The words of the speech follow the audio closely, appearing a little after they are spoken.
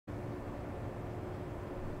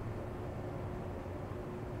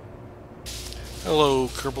Hello,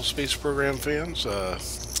 Kerbal Space Program fans.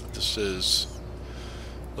 This is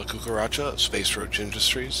La Cucaracha, Space Roach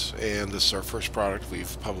Industries, and this is our first product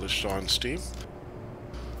we've published on Steam.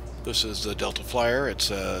 This is the Delta Flyer. It's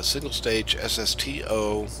a single-stage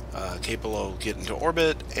SSTO, capable of getting to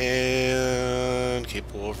orbit and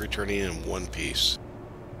capable of returning in one piece.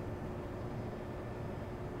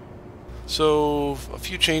 So, a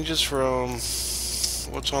few changes from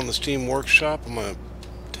what's on the Steam Workshop. I'm going to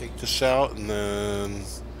take this out and then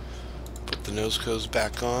put the nose cones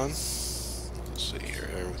back on. Let's see here.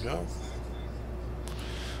 There we go.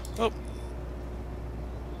 Oh,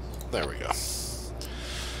 there we go.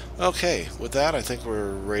 Okay, with that, I think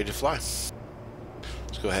we're ready to fly. Let's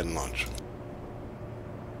go ahead and launch.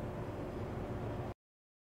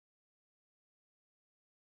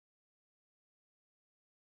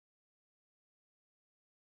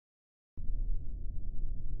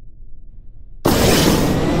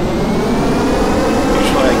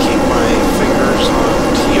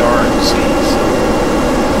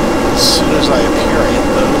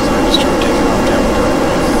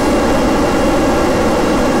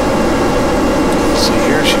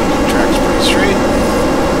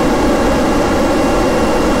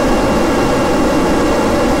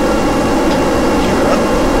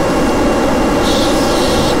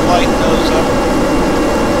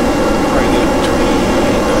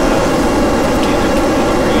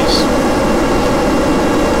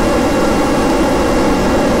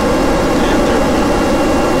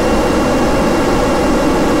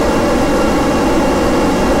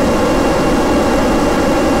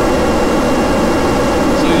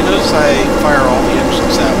 I fire all the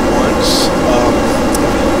engines at once. If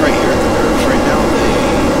you look right here at the nerves right now,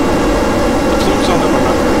 the plumes on them are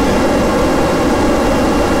not very big.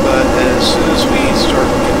 But as soon as we start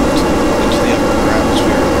getting into the upper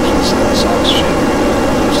atmosphere, which is less oxygen, you're going to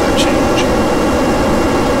notice that change.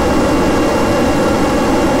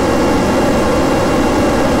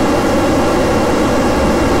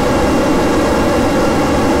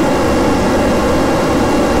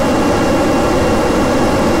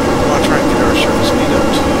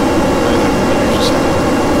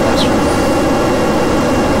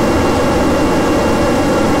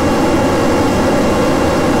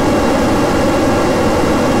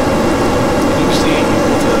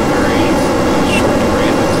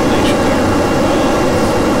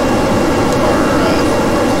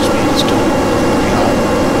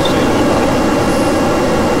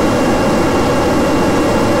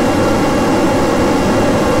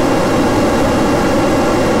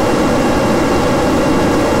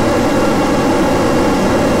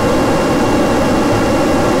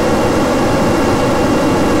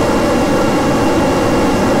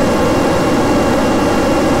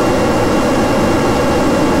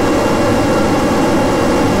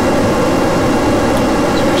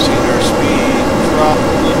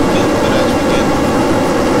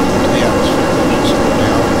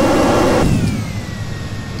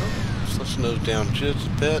 Down just a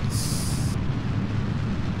bit,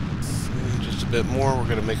 and just a bit more. We're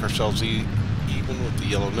going to make ourselves even with the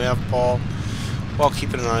yellow nav ball while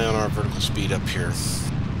keeping an eye on our vertical speed up here.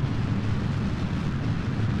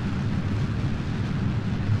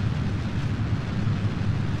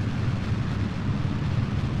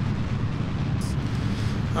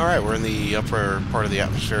 Alright, we're in the upper part of the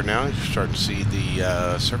atmosphere now. You're starting to see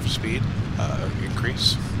the surface speed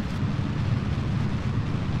increase.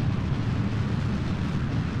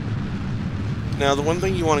 Now, the one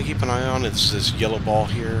thing you want to keep an eye on is this yellow ball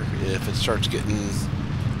here. If it starts getting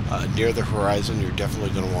near the horizon, you're definitely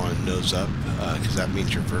going to want to nose up, because that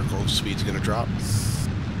means your vertical speed's going to drop.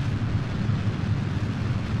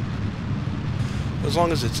 As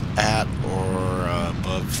long as it's at or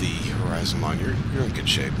above the horizon line, you're in good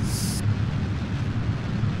shape.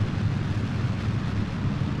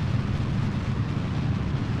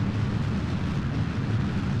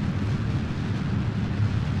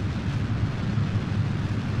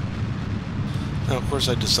 Now, of course,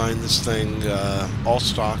 I designed this thing all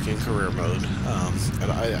stock in career mode,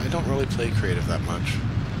 and I don't really play creative that much,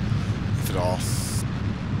 if at all.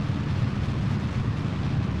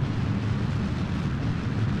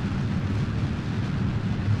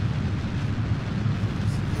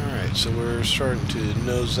 Alright, so we're starting to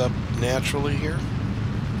nose up naturally here.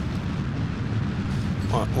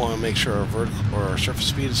 Want to make sure our vertical or our surface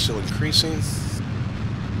speed is still increasing.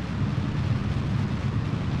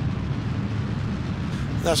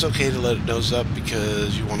 That's okay to let it nose up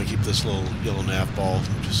because you want to keep this little yellow nav ball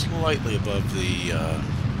just slightly above the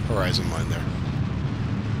horizon line there.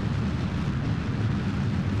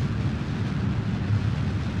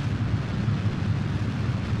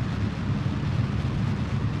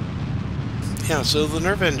 Yeah, so the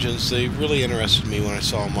nerve engines, they really interested me when I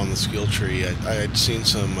saw them on the skill tree. I had seen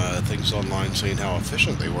some things online saying how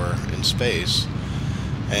efficient they were in space,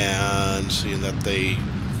 and seeing that they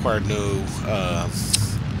required no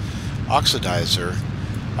oxidizer.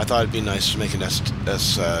 I thought it'd be nice to make an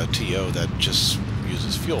SSTO that just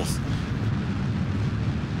uses fuel.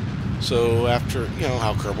 So after,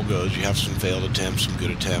 how Kerbal goes, you have some failed attempts, some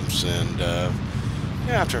good attempts, and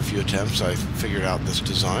yeah, after a few attempts, I figured out this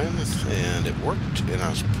design, and it worked, and I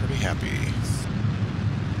was pretty happy.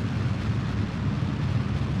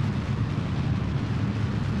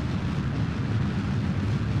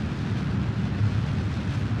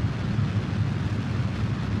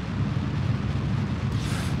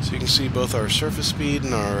 So you can see both our surface speed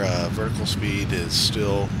and our vertical speed is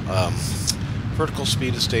still, vertical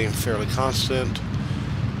speed is staying fairly constant.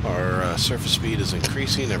 Our surface speed is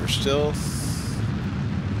increasing ever still.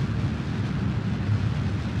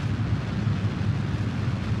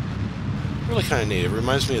 Really kind of neat. It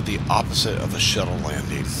reminds me of the opposite of a shuttle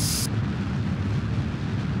landing.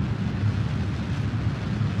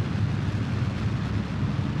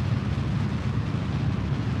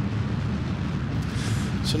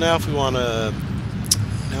 So now if we want to,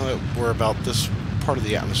 now that we're about this part of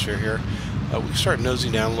the atmosphere here, we can start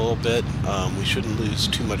nosing down a little bit. We shouldn't lose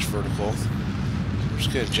too much vertical. So I'm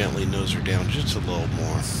just going to gently nose her down just a little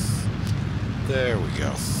more. There we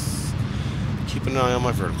go. Keep an eye on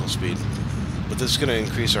my vertical speed. But this is going to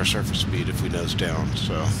increase our surface speed if we nose down,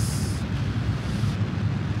 so.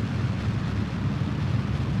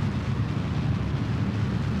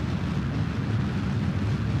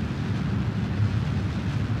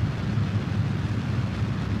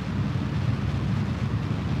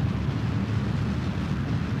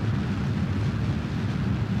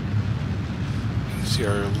 See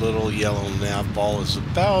our little yellow nav ball is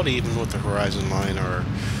about even with the horizon line. Our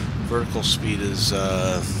vertical speed is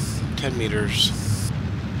 10 meters.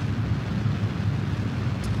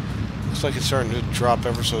 Looks like it's starting to drop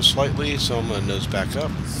ever so slightly, so I'm going to nose back up.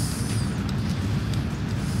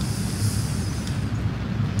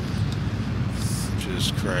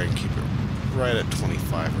 Just try and keep it right at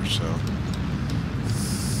 25 or so.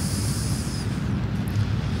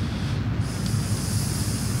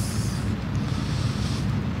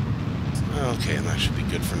 Okay, and that should be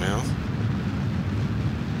good for now.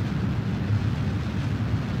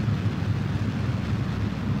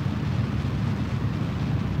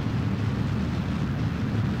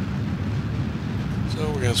 So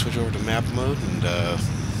we're going to switch over to map mode and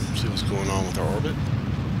see what's going on with our orbit.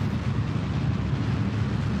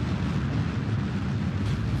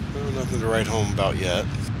 Well, nothing to write home about yet.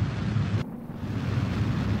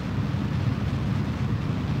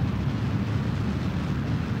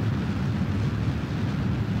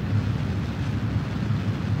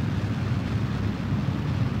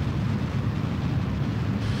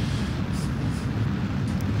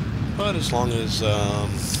 But as long as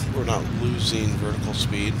we're not losing vertical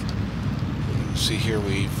speed, you can see here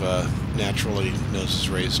we've naturally nose is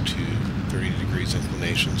raised to 30 degrees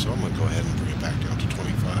inclination, so I'm going to go ahead and bring it back down to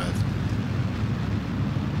 25.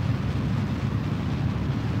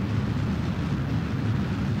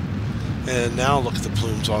 And now look at the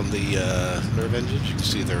plumes on the nerve engines. You can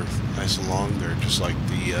see they're nice and long. They're just like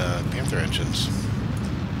the Panther engines.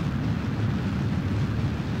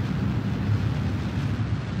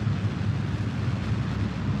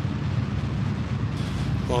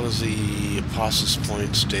 As long as the Apostles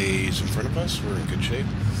point stays in front of us, we're in good shape.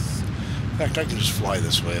 In fact, I can just fly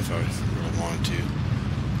this way if I really wanted to.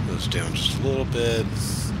 Nose down just a little bit.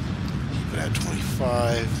 Keep it at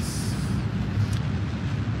 25.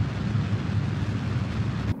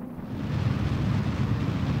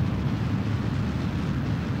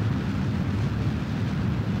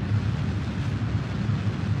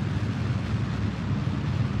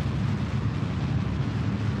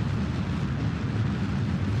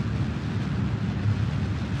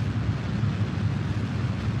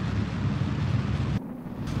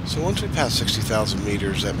 So once we pass 60,000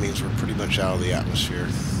 meters, that means we're pretty much out of the atmosphere.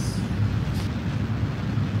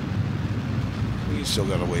 We still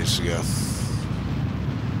got a ways to go.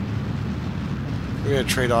 We're going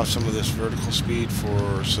to trade off some of this vertical speed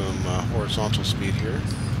for some horizontal speed here.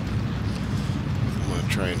 I'm going to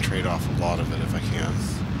try and trade off a lot of it if I can.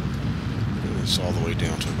 Bring this all the way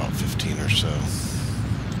down to about 15 or so.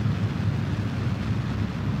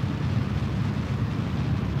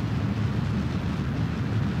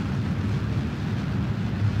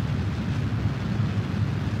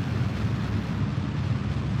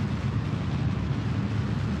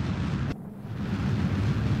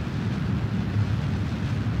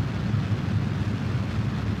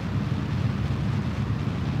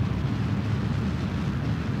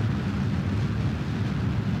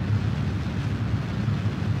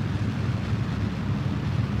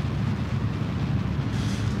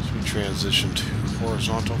 transition to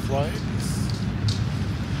horizontal flight.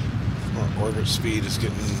 Our orbit speed is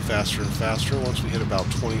getting faster and faster. Once we hit about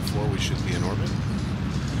 24, we should be in orbit.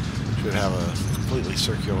 Should have a completely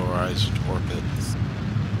circularized orbit.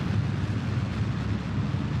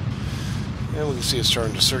 And we can see it's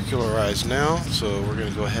starting to circularize now, so we're going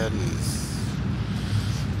to go ahead and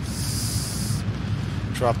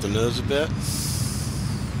drop the nose a bit.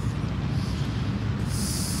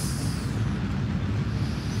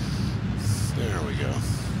 There we go.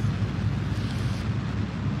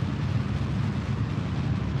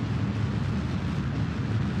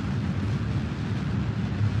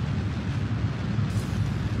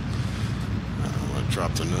 I'm going to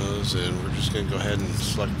drop the nose, and we're just going to go ahead and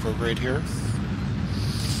select prograde here.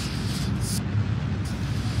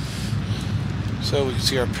 So we can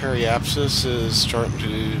see our periapsis is starting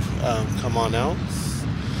to come on out.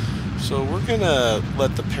 So we're going to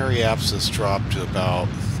let the periapsis drop to about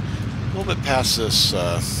a little bit past this.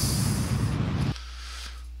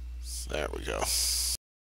 There we go.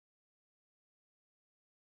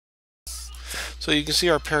 So you can see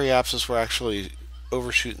our periapsis, we're actually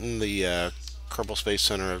overshooting the Kerbal Space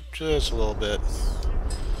Center just a little bit.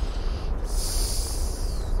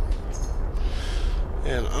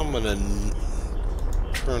 And I'm going to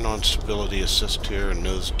turn on stability assist here and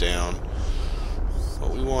nose down.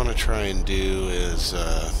 What we want to try and do is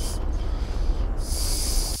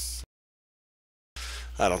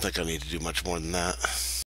I don't think I need to do much more than that.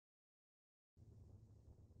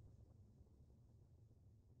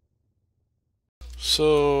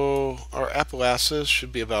 So our apoapsis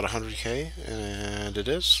should be about 100K, and it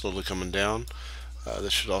is slowly coming down.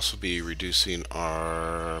 This should also be reducing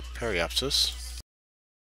our periapsis.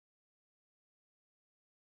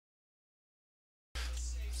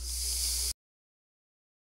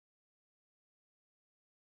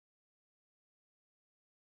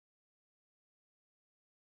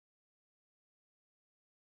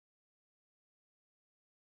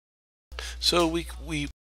 So we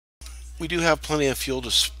do have plenty of fuel to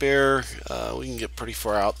spare. We can get pretty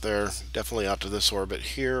far out there, definitely out to this orbit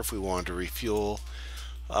here if we wanted to refuel.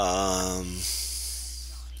 Yeah.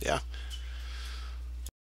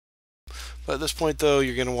 But at this point though,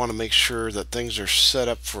 you're going to want to make sure that things are set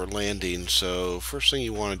up for landing. So first thing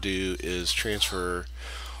you want to do is transfer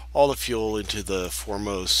all the fuel into the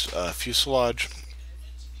foremost fuselage.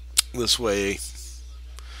 This way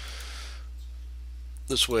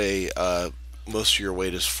most of your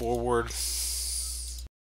weight is forward. So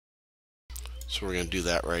we're going to do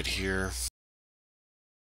that right here.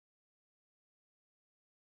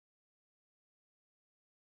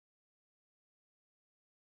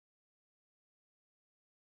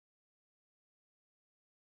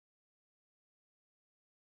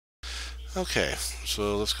 Okay,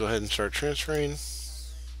 so let's go ahead and start transferring.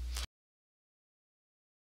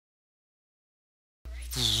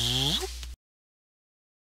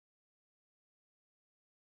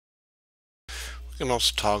 We can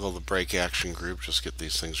also toggle the brake action group, just get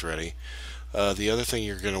these things ready. The other thing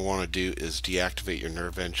you're going to want to do is deactivate your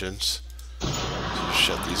nerve engines. So just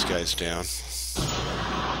shut these guys down.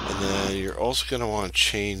 And then you're also going to want to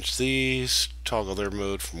change these, toggle their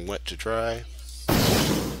mode from wet to dry.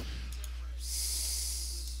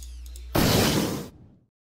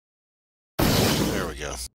 There we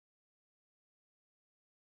go.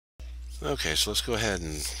 Okay, so let's go ahead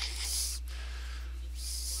and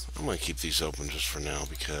I'm going to keep these open just for now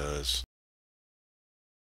because...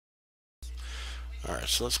 Alright,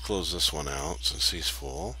 so let's close this one out since he's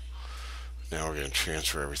full. Now we're going to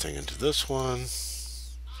transfer everything into this one.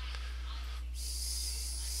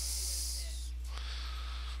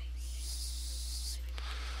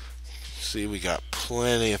 See, we got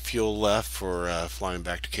plenty of fuel left for flying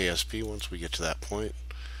back to KSP once we get to that point.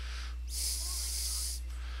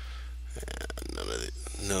 And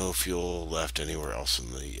no fuel left anywhere else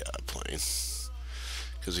in the plane,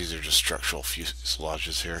 because these are just structural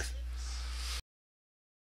fuselages here.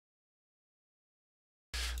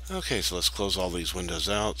 Okay, so let's close all these windows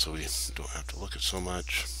out so we don't have to look at so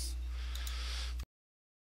much.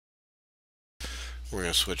 We're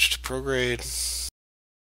going to switch to prograde.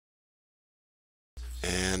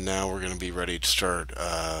 And now we're going to be ready to start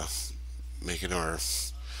making our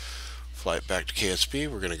flight back to KSP.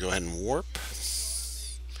 We're going to go ahead and warp.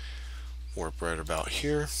 Warp right about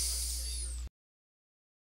here.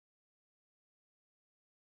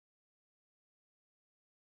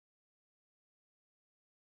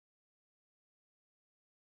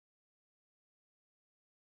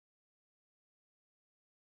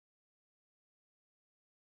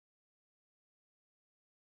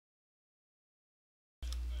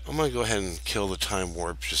 I'm going to go ahead and kill the time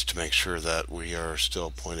warp just to make sure that we are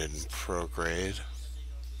still pointed in prograde.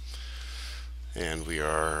 And we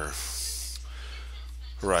are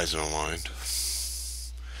horizon aligned.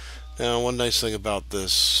 Now, one nice thing about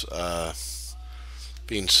this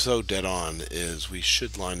being so dead on is we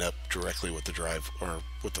should line up directly with the drive or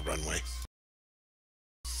with the runway.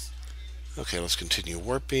 Okay, let's continue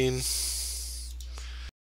warping.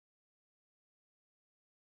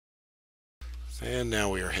 And now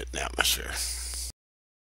we are hitting atmosphere.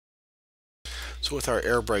 So with our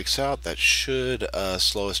air brakes out, that should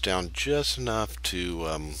slow us down just enough to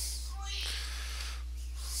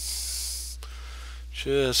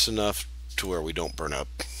where we don't burn up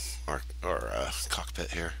our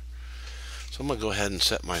cockpit here. So I'm going to go ahead and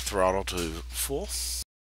set my throttle to full,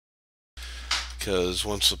 because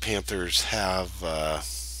once the Panthers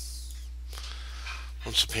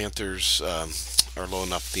are low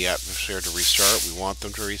enough in the atmosphere to restart, we want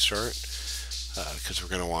them to restart, because we're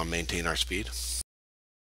going to want to maintain our speed.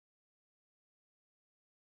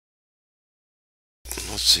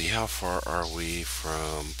 Let's see, how far are we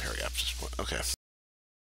from periapsis point? Okay.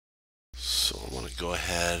 So I'm going to go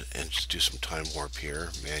ahead and just do some time warp here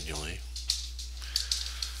manually.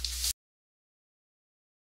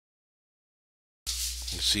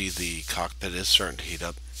 You can see the cockpit is starting to heat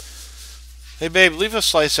up. Hey babe, leave a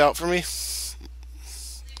slice out for me. Leave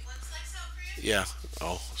one slice out for you? Yeah.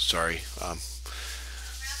 Oh, sorry. Wrapping up the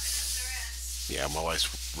rest. Yeah, my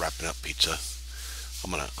wife's wrapping up pizza.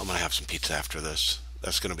 I'm gonna have some pizza after this.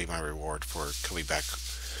 That's gonna be my reward for coming back,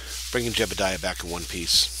 bringing Jebediah back in one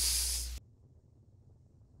piece.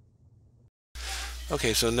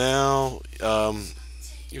 Okay, so now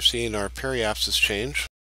you're seeing our periapsis change.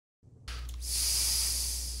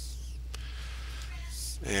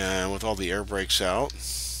 And with all the air brakes out,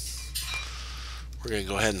 we're going to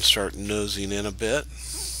go ahead and start nosing in a bit.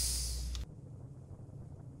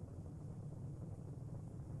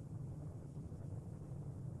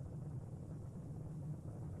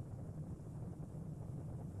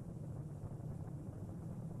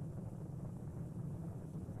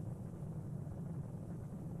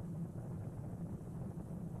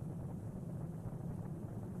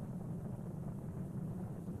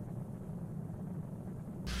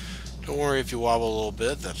 Don't worry if you wobble a little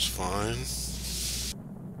bit, that's fine.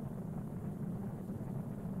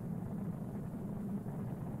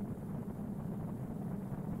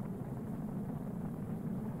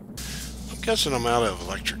 I'm guessing I'm out of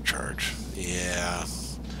electric charge. Yeah,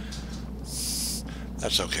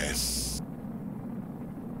 that's okay.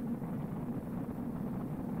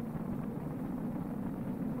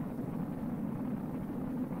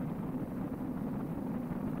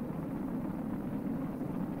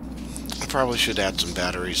 Probably should add some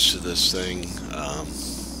batteries to this thing,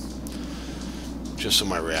 just so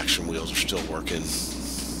my reaction wheels are still working.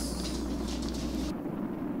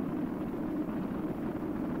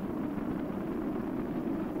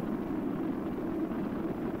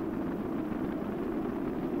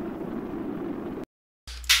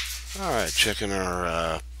 Alright, checking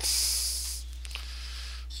our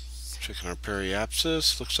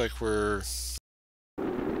periapsis. Looks like we're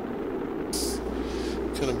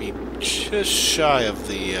gonna be just shy of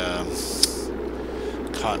the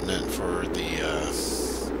continent for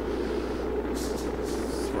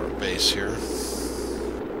our base here.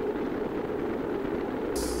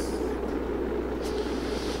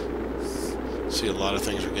 See, a lot of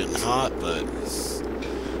things are getting hot, but as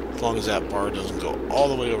long as that bar doesn't go all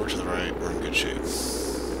the way over to the right, we're in good shape.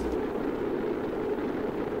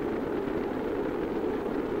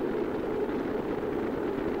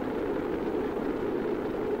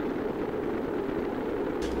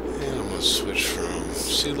 Switch from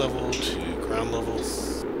sea level to ground level.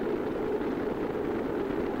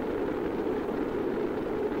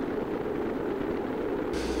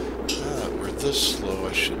 We're this slow,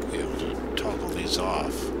 I should be able to toggle these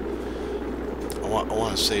off. I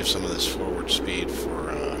want to save some of this forward speed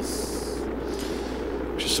for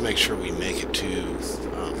just to make sure we make it to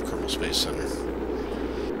Kerbal Space Center.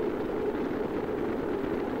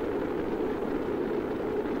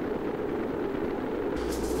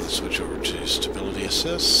 Switch over to stability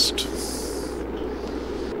assist.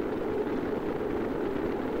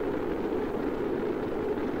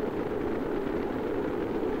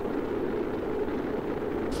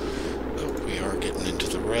 Oh, we are getting into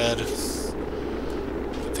the red.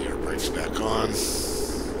 Put the air brakes back on.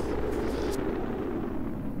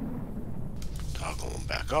 Toggle them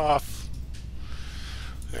back off.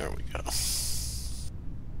 There we go.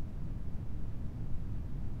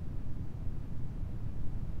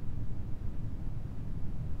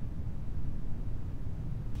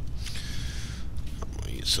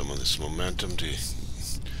 some of this momentum to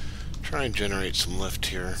try and generate some lift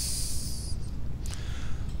here.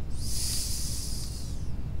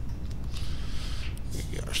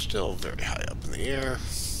 We are still very high up in the air,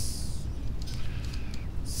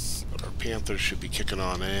 but our Panthers should be kicking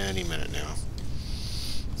on any minute now.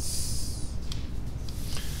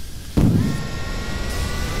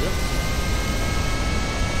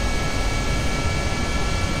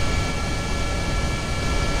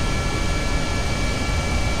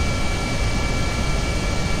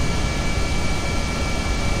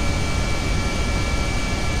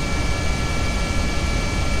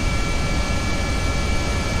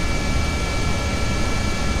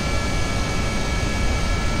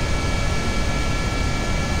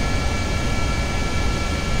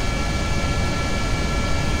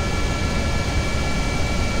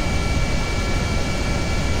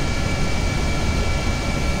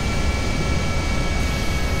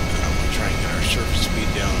 Surface speed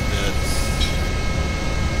down a bit.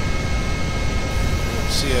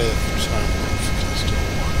 Let's see if time can still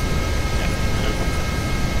walk.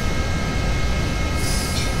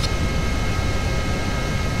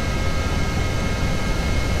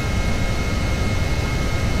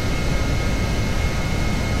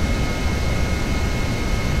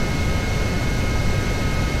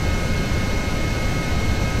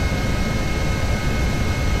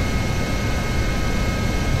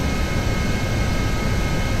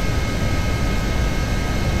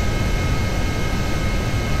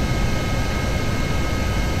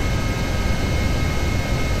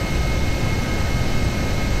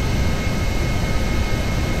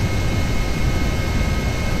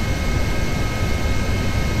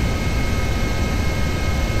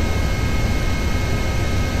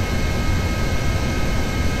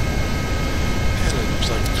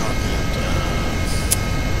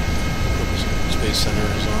 Center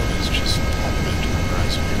is on, is just popping into the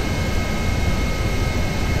horizon here.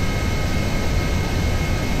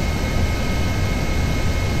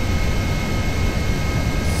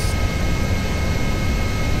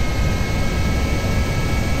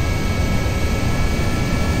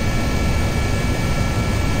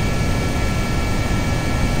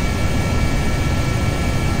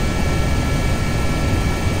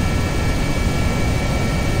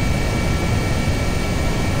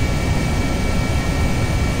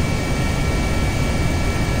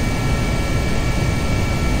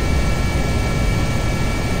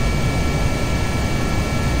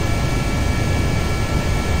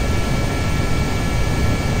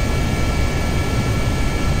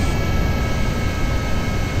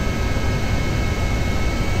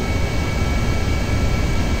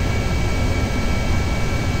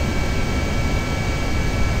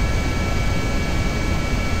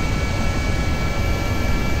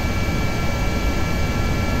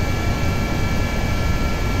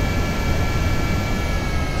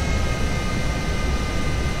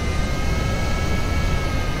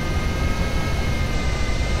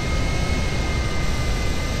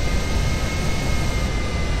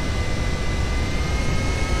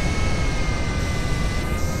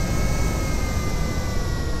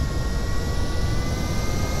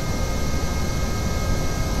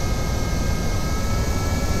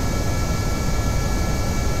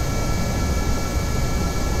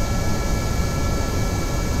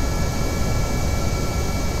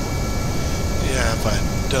 If I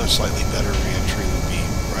had done a slightly better re-entry, would be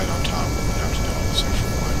right on top. We wouldn't have to do all this extra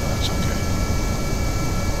flying, but that's okay.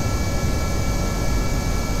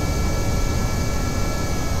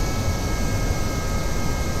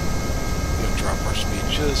 I'm going to drop our speed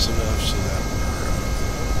just enough so that we're,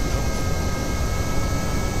 nope.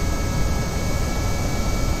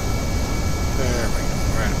 There we go,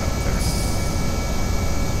 right about there.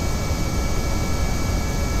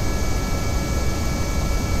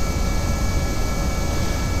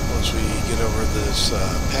 Once we get over this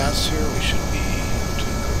pass here, we should be into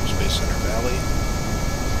Kerbal Space Center Valley.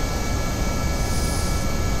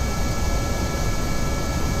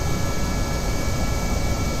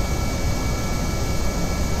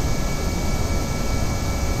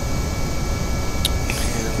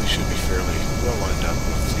 And we should be fairly well lined up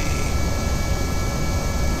with the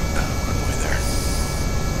runway there.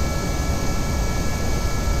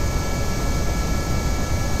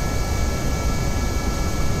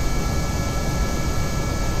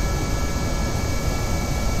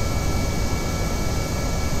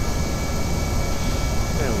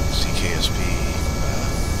 See KSP,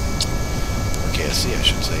 or KSC I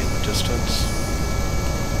should say, in the distance.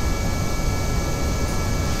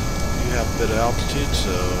 You have a bit of altitude,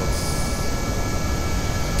 so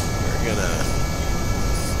we're gonna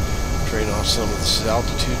drain off some of this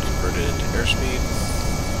altitude, convert it into airspeed.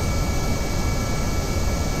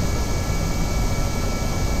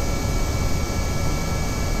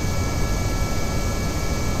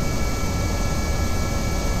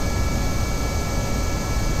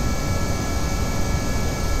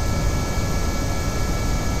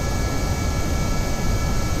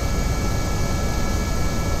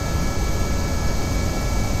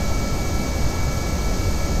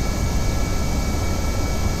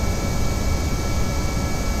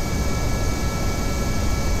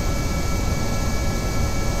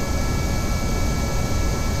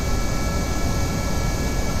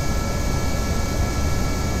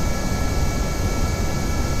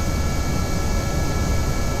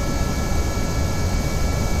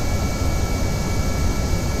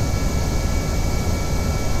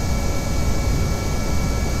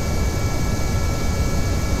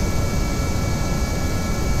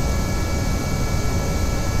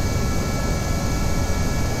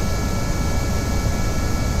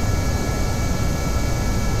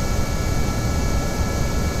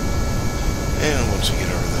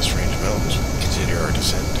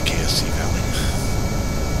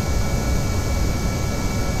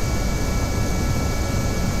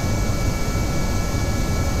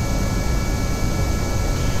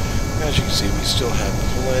 see, we still have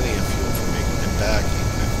plenty of fuel for making it back,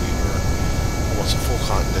 even if we were almost a full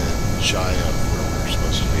continent shy of where we were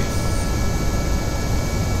supposed to be.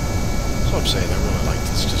 So I'm saying I really like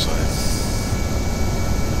this design.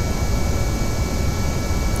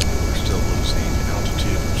 We're still losing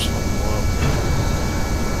altitude, we're just going to go up.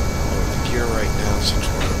 Lower the gear right now since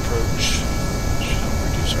we're on approach. Should help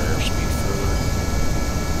reduce our airspeed further.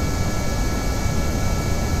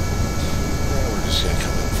 And we're just going to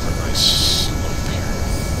come in for a nice slope here.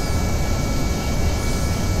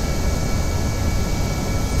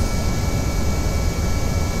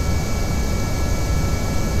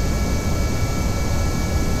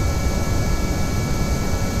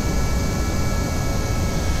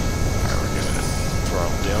 Alright, we're going to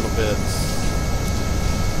throttle down a bit.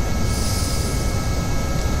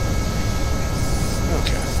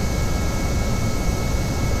 Okay.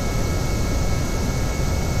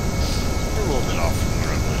 We're a little bit off from the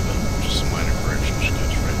runway, but just a minor correction. She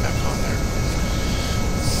goes right back on there.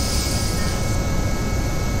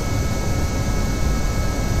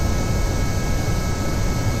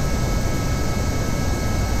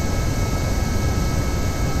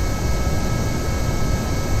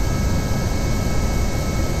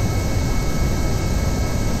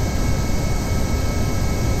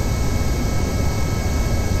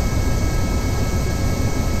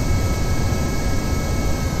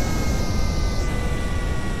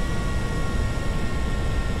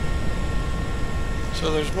 So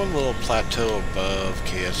there's one little plateau above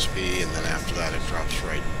KSP, and then after that it drops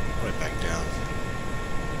right back down.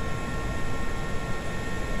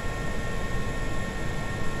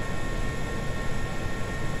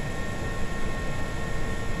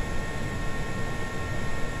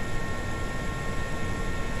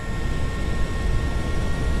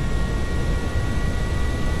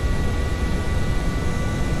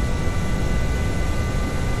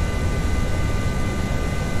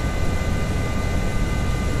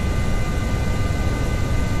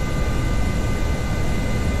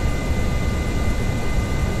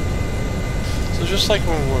 So just like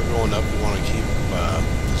when we're going up, we want to keep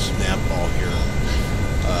this nav ball here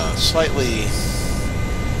slightly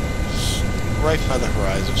right by the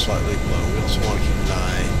horizon, slightly below. We also want to keep an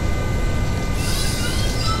eye.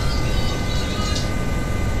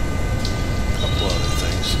 A couple other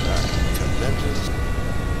things. Alright, cut engines.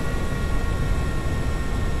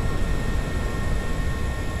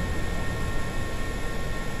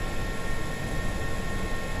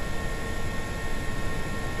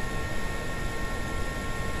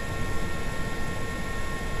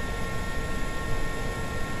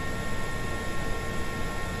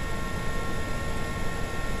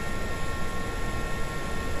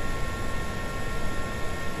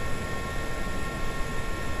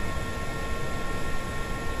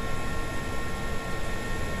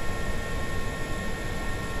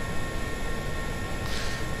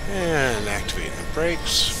 And activating the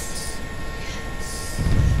brakes.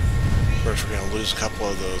 First we're going to lose a couple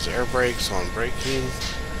of those air brakes on braking.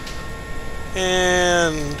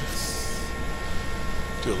 And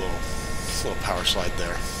do a little power slide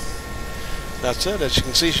there. That's it. As you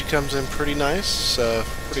can see, she comes in pretty nice.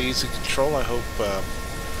 Pretty easy control. I hope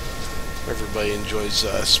everybody enjoys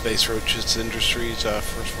Space Roach Industries'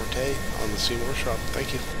 first forte on the Steam Workshop.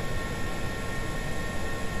 Thank you.